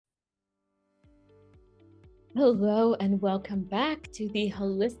Hello and welcome back to the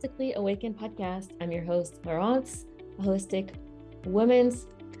Holistically Awakened podcast. I'm your host, Laurence, a holistic women's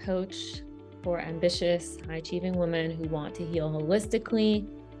coach for ambitious, high achieving women who want to heal holistically,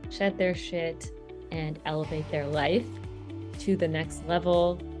 shed their shit, and elevate their life to the next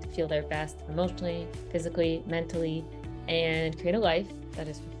level, to feel their best emotionally, physically, mentally, and create a life that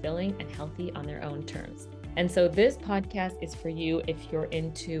is fulfilling and healthy on their own terms. And so this podcast is for you if you're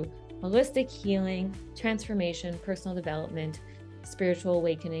into holistic healing, transformation, personal development, spiritual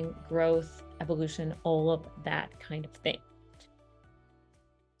awakening, growth, evolution, all of that kind of thing.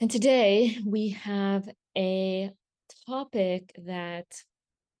 And today we have a topic that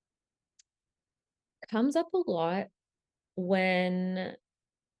comes up a lot when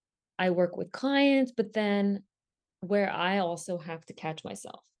I work with clients, but then where I also have to catch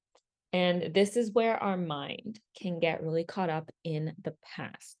myself. And this is where our mind can get really caught up in the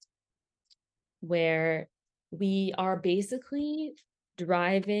past, where we are basically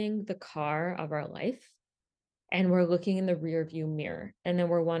driving the car of our life and we're looking in the rear view mirror. And then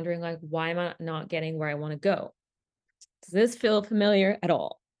we're wondering, like, why am I not getting where I want to go? Does this feel familiar at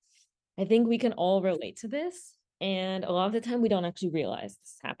all? I think we can all relate to this. And a lot of the time, we don't actually realize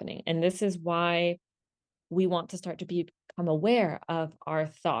this is happening. And this is why we want to start to become aware of our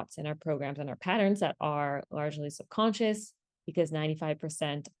thoughts and our programs and our patterns that are largely subconscious, because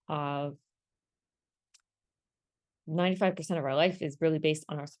 95% of our life is really based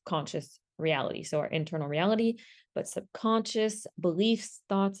on our subconscious reality. So our internal reality, but subconscious beliefs,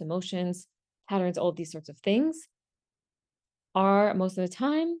 thoughts, emotions, patterns, all of these sorts of things are most of the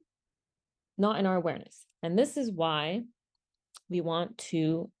time not in our awareness. And this is why we want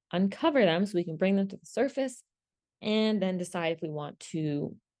to uncover them so we can bring them to the surface and then decide if we want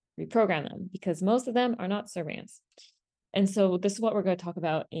to reprogram them, because most of them are not serving us. And so this is what we're going to talk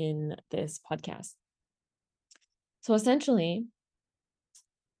about in this podcast. So essentially,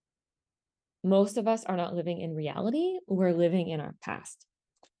 most of us are not living in reality. We're living in our past.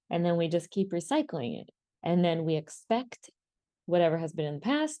 And then we just keep recycling it. And then we expect whatever has been in the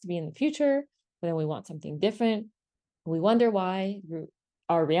past to be in the future. But then we want something different. We wonder why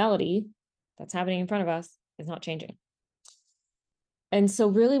our reality that's happening in front of us is not changing. And so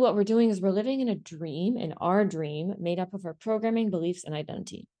really what we're doing is we're living in a dream, in our dream, made up of our programming, beliefs, and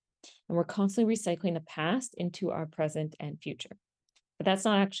identity. And we're constantly recycling the past into our present and future. But that's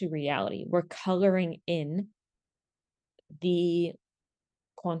not actually reality. We're coloring in the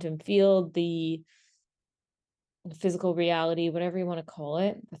quantum field, the physical reality, whatever you want to call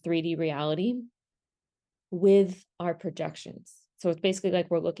it, the 3D reality, with our projections. So it's basically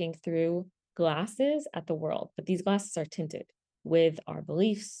like we're looking through glasses at the world, but these glasses are tinted with our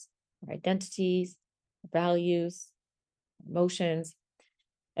beliefs, our identities, our values, emotions.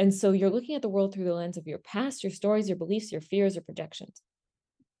 And so you're looking at the world through the lens of your past, your stories, your beliefs, your fears, your projections.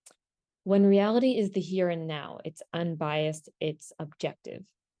 When reality is the here and now, it's unbiased, it's objective.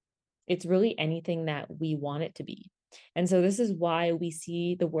 It's really anything that we want it to be. And so this is why we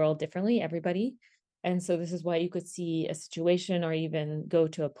see the world differently, everybody. And so this is why you could see a situation or even go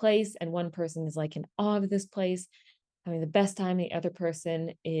to a place and one person is like in awe of this place, having the best time, the other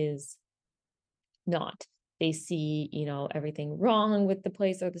person is not. They see, everything wrong with the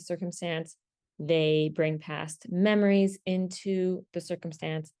place or the circumstance. They bring past memories into the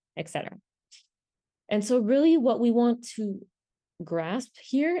circumstance, etc. And so really what we want to grasp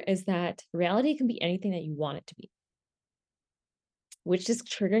here is that reality can be anything that you want it to be, which is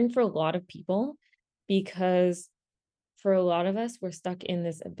triggering for a lot of people, because for a lot of us, we're stuck in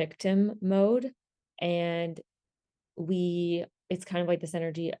this victim mode, and it's kind of like this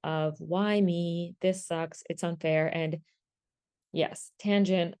energy of why me, this sucks, it's unfair. And yes,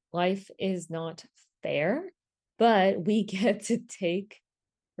 tangent, life is not fair, but we get to take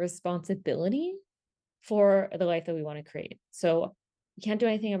responsibility for the life that we want to create. So we can't do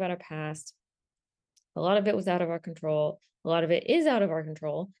anything about our past. A lot of it was out of our control. A lot of it is out of our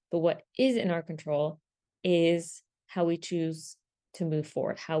control. But what is in our control is how we choose to move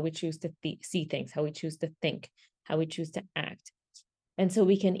forward, how we choose to see things, how we choose to think, how we choose to act. And so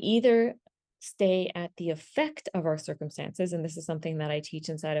we can either stay at the effect of our circumstances. And this is something that I teach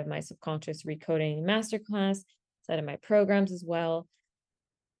inside of my subconscious recoding masterclass, inside of my programs as well.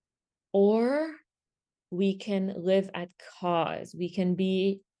 Or we can live at cause. We can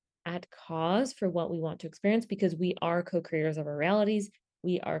be at cause for what we want to experience, because we are co-creators of our realities.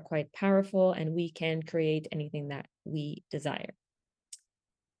 We are quite powerful and we can create anything that we desire.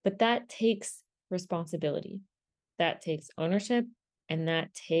 But that takes responsibility. That takes ownership, and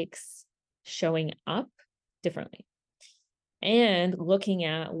that takes showing up differently and looking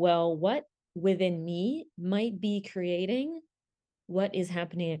at, well, what within me might be creating what is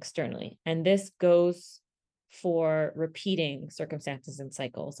happening externally. And this goes for repeating circumstances and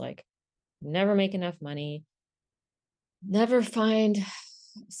cycles, like never make enough money, never find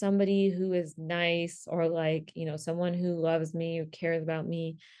somebody who is nice, or like, someone who loves me, who cares about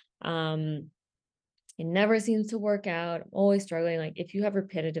me. Um, it never seems to work out. I'm always struggling. Like if you have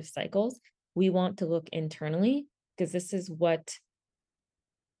repetitive cycles, we want to look internally, because this is what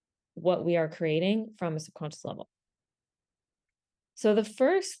we are creating from a subconscious level. So the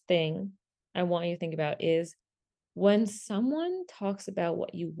first thing I want you to think about is when someone talks about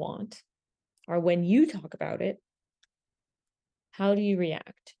what you want, or when you talk about it, how do you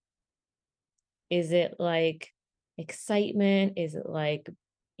react? Is it like excitement? Is it like,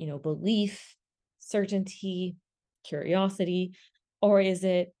 belief, certainty, curiosity? Or is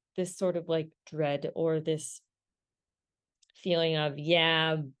it this sort of like dread, or this feeling of,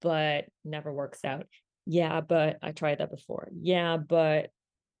 yeah, but never works out? Yeah, but I tried that before. Yeah, but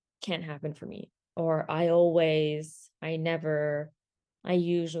can't happen for me. Or I never, I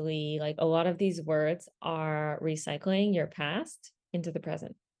usually, like a lot of these words are recycling your past into the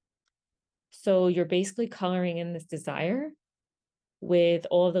present. So you're basically coloring in this desire with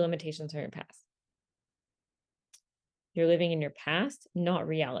all of the limitations from your past. You're living in your past, not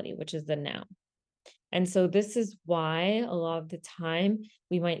reality, which is the now. And so this is why a lot of the time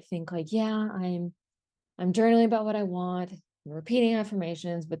we might think like, yeah, I'm journaling about what I want, I'm repeating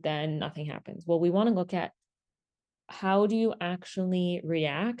affirmations, but then nothing happens. Well, we want to look at, how do you actually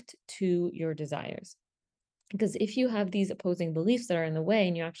react to your desires? Because if you have these opposing beliefs that are in the way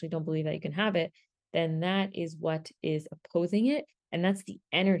and you actually don't believe that you can have it, then that is what is opposing it. And that's the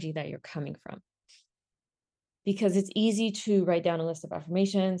energy that you're coming from. Because it's easy to write down a list of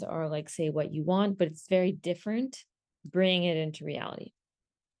affirmations or like say what you want, but it's very different bringing it into reality.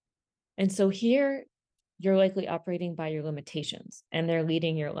 And so here you're likely operating by your limitations, and they're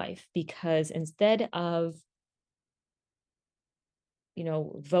leading your life, because instead of,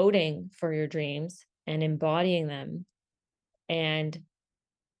 voting for your dreams and embodying them and,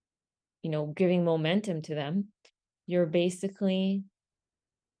 giving momentum to them, you're basically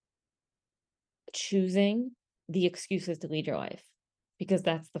choosing the excuses to lead your life, because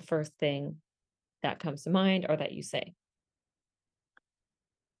that's the first thing that comes to mind or that you say.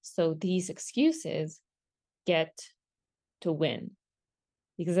 So these excuses get to win,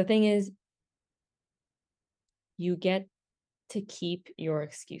 because the thing is, you get to keep your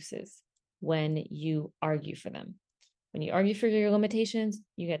excuses when you argue for them. When you argue for your limitations,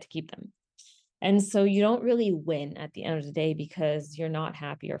 you get to keep them. And so you don't really win at the end of the day, because you're not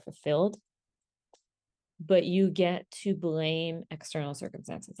happy or fulfilled, but you get to blame external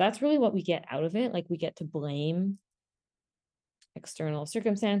circumstances. That's really what we get out of it. Like we get to blame external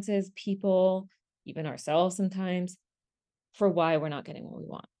circumstances, people, even ourselves sometimes, for why we're not getting what we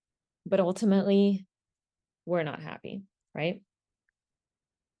want. But ultimately, we're not happy, right?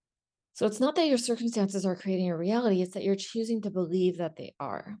 So it's not that your circumstances are creating a reality, it's that you're choosing to believe that they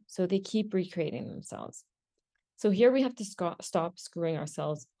are. So they keep recreating themselves. So here we have to stop screwing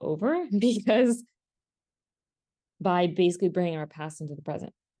ourselves over, because by basically bringing our past into the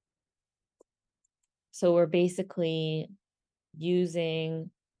present. So we're basically using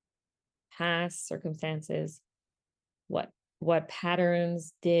past circumstances, what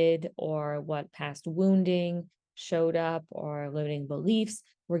patterns did, or what past wounding showed up, or limiting beliefs.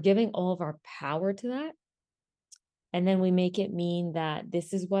 We're giving all of our power to that. And then we make it mean that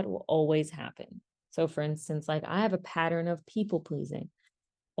this is what will always happen. So for instance, like I have a pattern of people pleasing,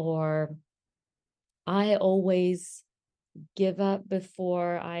 or I always give up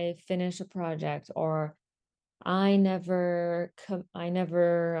before I finish a project, or I don't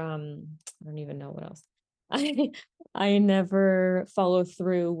even know what else. I I never follow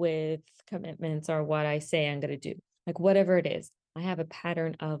through with commitments or what I say I'm going to do. Like whatever it is, I have a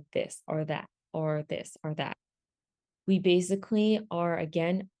pattern of this or that or this or that. We basically are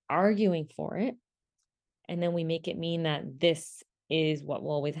again arguing for it, and then we make it mean that this is what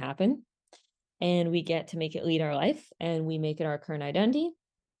will always happen, and we get to make it lead our life, and we make it our current identity.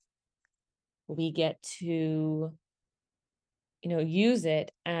 We get to use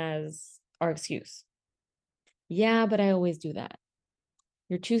it as our excuse. Yeah, but I always do that.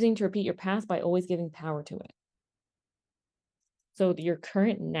 You're choosing to repeat your past by always giving power to it. So your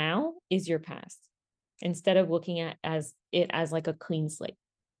current now is your past, instead of looking at it as like a clean slate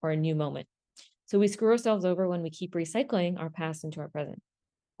or a new moment. So we screw ourselves over when we keep recycling our past into our present,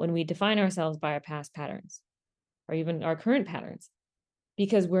 when we define ourselves by our past patterns or even our current patterns,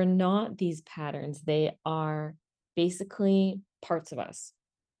 because we're not these patterns. They are basically parts of us.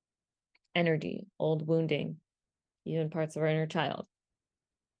 energy, old wounding, even parts of our inner child.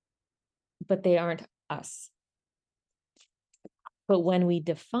 But they aren't us. But when we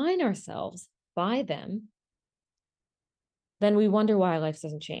define ourselves by them, then we wonder why our life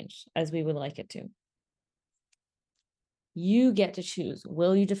doesn't change as we would like it to. You get to choose.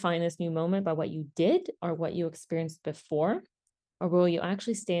 Will you define this new moment by what you did or what you experienced before? Or will you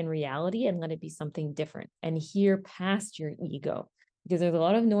actually stay in reality and let it be something different and hear past your ego? Because there's a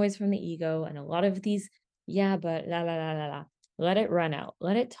lot of noise from the ego and a lot of these, yeah, but la, la, la, la, la. Let it run out.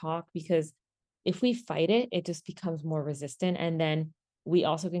 Let it talk, because if we fight it, it just becomes more resistant. And then we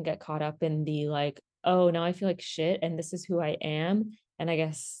also can get caught up in the like, oh, now I feel like shit and this is who I am. And I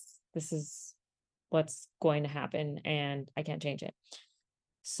guess this is what's going to happen and I can't change it.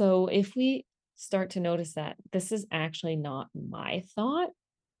 So if we start to notice that this is actually not my thought,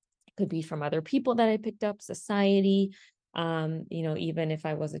 it could be from other people that I picked up, society, even if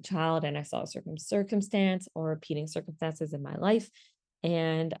I was a child and I saw a certain circumstance or repeating circumstances in my life,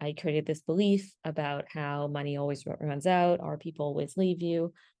 and I created this belief about how money always runs out, or people always leave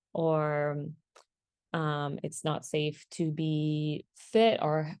you, or it's not safe to be fit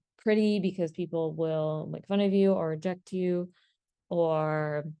or pretty because people will make fun of you or reject you,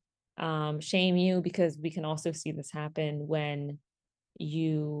 or shame you, because we can also see this happen when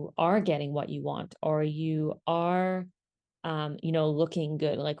you are getting what you want or you are looking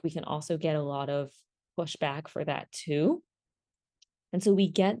good. Like, we can also get a lot of pushback for that too. And so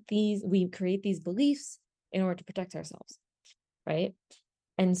we create these beliefs in order to protect ourselves, right?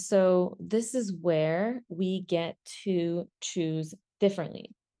 And so this is where we get to choose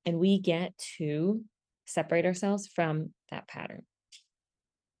differently, and we get to separate ourselves from that pattern.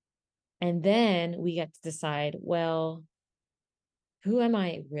 And then we get to decide, well, who am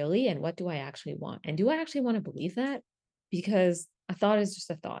I really and what do I actually want? And do I actually want to believe that? Because a thought is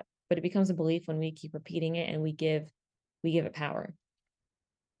just a thought, but it becomes a belief when we keep repeating it and we give it power.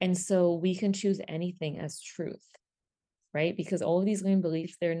 And so we can choose anything as truth, right? Because all of these limiting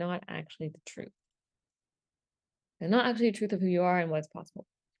beliefs, they're not actually the truth. They're not actually the truth of who you are and what's possible.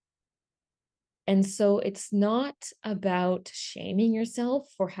 And so it's not about shaming yourself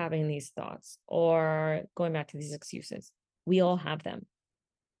for having these thoughts or going back to these excuses. We all have them.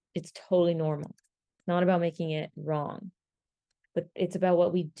 It's totally normal. It's not about making it wrong, but it's about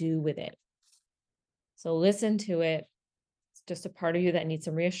what we do with it. So listen to it. It's just a part of you that needs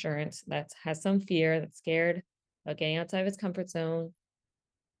some reassurance, that has some fear, that's scared about getting outside of its comfort zone,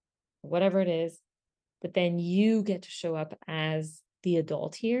 whatever it is. But then you get to show up as the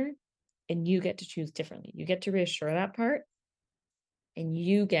adult here, and you get to choose differently. You get to reassure that part, and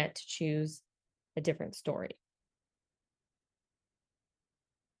you get to choose a different story.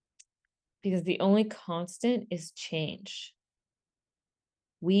 Because the only constant is change.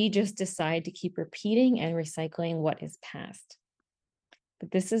 We just decide to keep repeating and recycling what is past.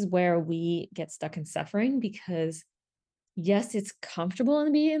 But this is where we get stuck in suffering, because yes, it's comfortable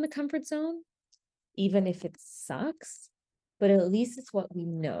to be in the comfort zone, even if it sucks, but at least it's what we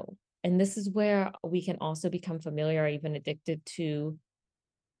know. And this is where we can also become familiar or even addicted to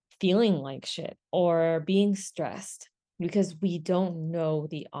feeling like shit or being stressed, because we don't know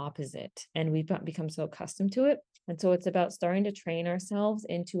the opposite and we've become so accustomed to it. And so it's about starting to train ourselves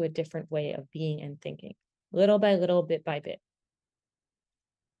into a different way of being and thinking, little by little, bit by bit.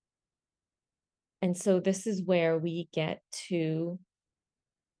 And so this is where we get to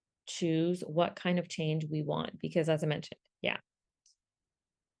choose what kind of change we want. Because as I mentioned, yeah,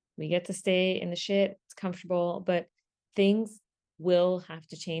 we get to stay in the shit, it's comfortable, but things will have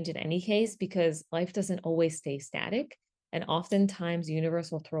to change in any case, because life doesn't always stay static. And oftentimes the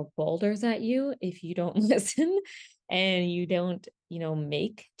universe will throw boulders at you if you don't listen and you don't,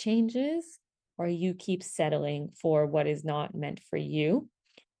 make changes, or you keep settling for what is not meant for you.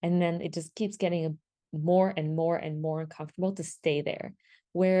 And then it just keeps getting more and more and more uncomfortable to stay there.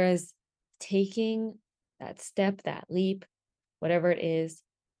 Whereas taking that step, that leap, whatever it is,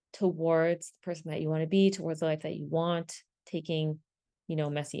 towards the person that you want to be, towards the life that you want, taking,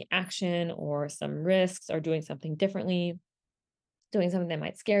 messy action or some risks or doing something differently, doing something that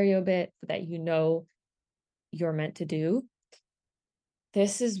might scare you a bit, but that you're meant to do.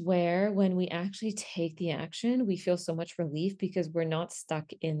 This is where, when we actually take the action, we feel so much relief, because we're not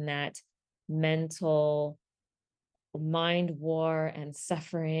stuck in that mental mind war and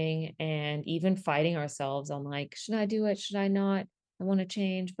suffering and even fighting ourselves on, like, should I do it? Should I not? I want to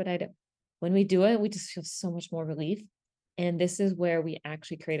change, but I don't. When we do it, we just feel so much more relief. And this is where we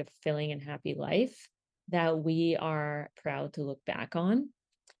actually create a fulfilling and happy life that we are proud to look back on.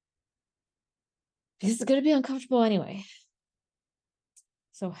 Because it's going to be uncomfortable anyway.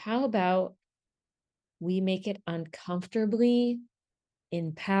 So how about we make it uncomfortably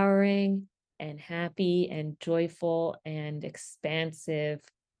empowering and happy and joyful and expansive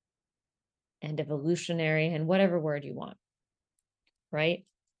and evolutionary and whatever word you want, right?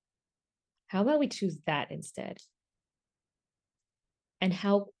 How about we choose that instead? And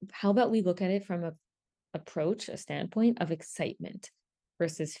how about we look at it from a standpoint of excitement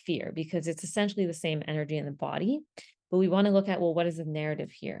versus fear, because it's essentially the same energy in the body, but we want to look at, well, what is the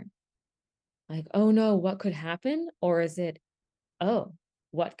narrative here? Like, oh no, what could happen? Or is it, oh,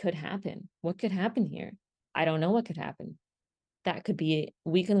 what could happen? What could happen here? I don't know what could happen. That could be,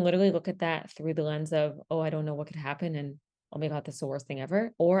 we can literally look at that through the lens of, oh, I don't know what could happen. And oh my God, that's the worst thing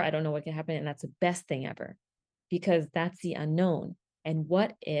ever. Or I don't know what could happen. And that's the best thing ever, because that's the unknown. And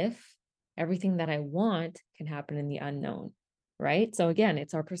what if everything that I want can happen in the unknown? Right. So again,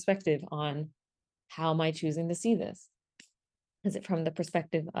 it's our perspective on how am I choosing to see this? Is it from the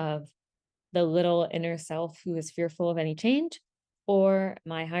perspective of the little inner self who is fearful of any change, or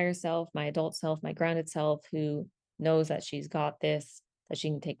my higher self, my adult self, my grounded self who knows that she's got this, that she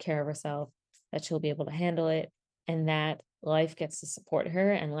can take care of herself, that she'll be able to handle it, and that life gets to support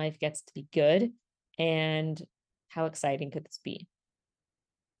her and life gets to be good? And how exciting could this be?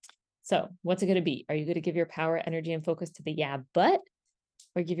 So, what's it going to be? Are you going to give your power, energy, and focus to the yeah, but,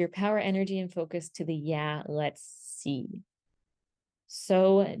 or give your power, energy, and focus to the yeah, let's see?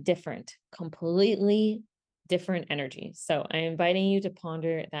 So different, completely different energy. So I'm inviting you to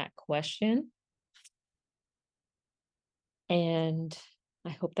ponder that question. And I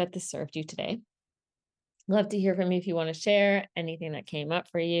hope that this served you today. Love to hear from you if you want to share anything that came up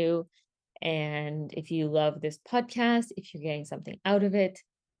for you. And if you love this podcast, if you're getting something out of it,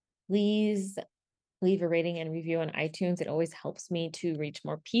 please leave a rating and review on iTunes. It always helps me to reach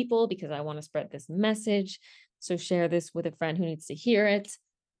more people because I want to spread this message. So share this with a friend who needs to hear it.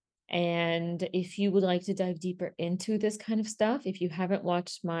 And if you would like to dive deeper into this kind of stuff, if you haven't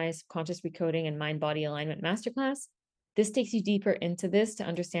watched my subconscious recoding and mind body alignment masterclass, this takes you deeper into this to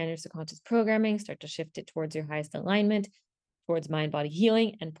understand your subconscious programming, start to shift it towards your highest alignment, towards mind body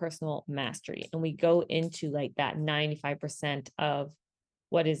healing and personal mastery. And we go into like that 95% of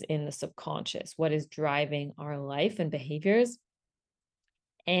what is in the subconscious, what is driving our life and behaviors.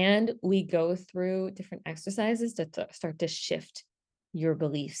 And we go through different exercises to start to shift your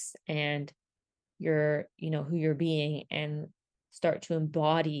beliefs and your, who you're being, and start to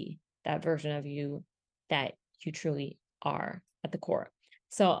embody that version of you that you truly are at the core.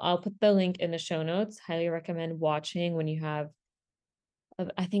 So I'll put the link in the show notes. Highly recommend watching when you have,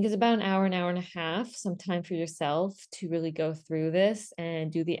 I think it's about an hour and a half, some time for yourself to really go through this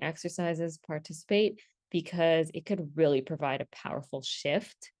and do the exercises, participate, because it could really provide a powerful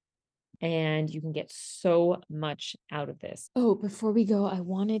shift and you can get so much out of this. Oh, before we go, I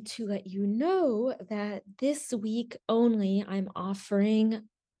wanted to let you know that this week only, I'm offering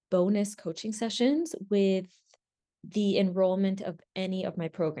bonus coaching sessions with the enrollment of any of my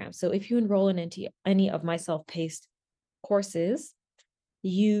programs. So if you enroll in any of my self-paced courses,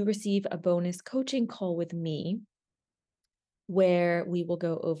 you receive a bonus coaching call with me where we will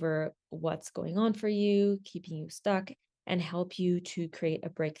go over what's going on for you, keeping you stuck, and help you to create a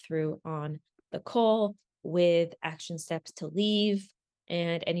breakthrough on the call with action steps to leave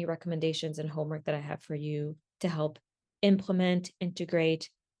and any recommendations and homework that I have for you to help implement, integrate,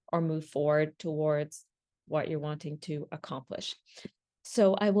 or move forward towards what you're wanting to accomplish.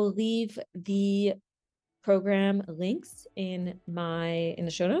 So I will leave the program links in the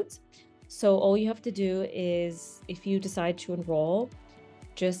show notes. So all you have to do is, if you decide to enroll,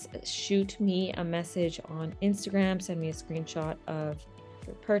 just shoot me a message on Instagram, send me a screenshot of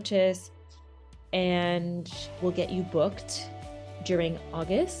your purchase, and we'll get you booked during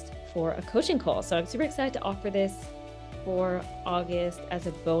August for a coaching call. So I'm super excited to offer this for August as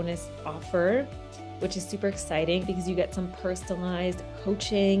a bonus offer, which is super exciting because you get some personalized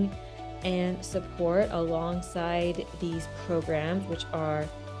coaching and support alongside these programs, which are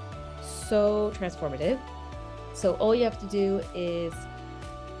so transformative. So all you have to do is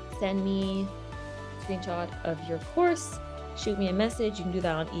send me a screenshot of your course, shoot me a message. You can do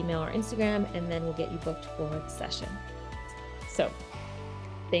that on email or Instagram, and then we'll get you booked for the session. So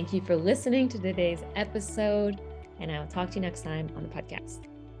thank you for listening to today's episode, and I'll talk to you next time on the podcast.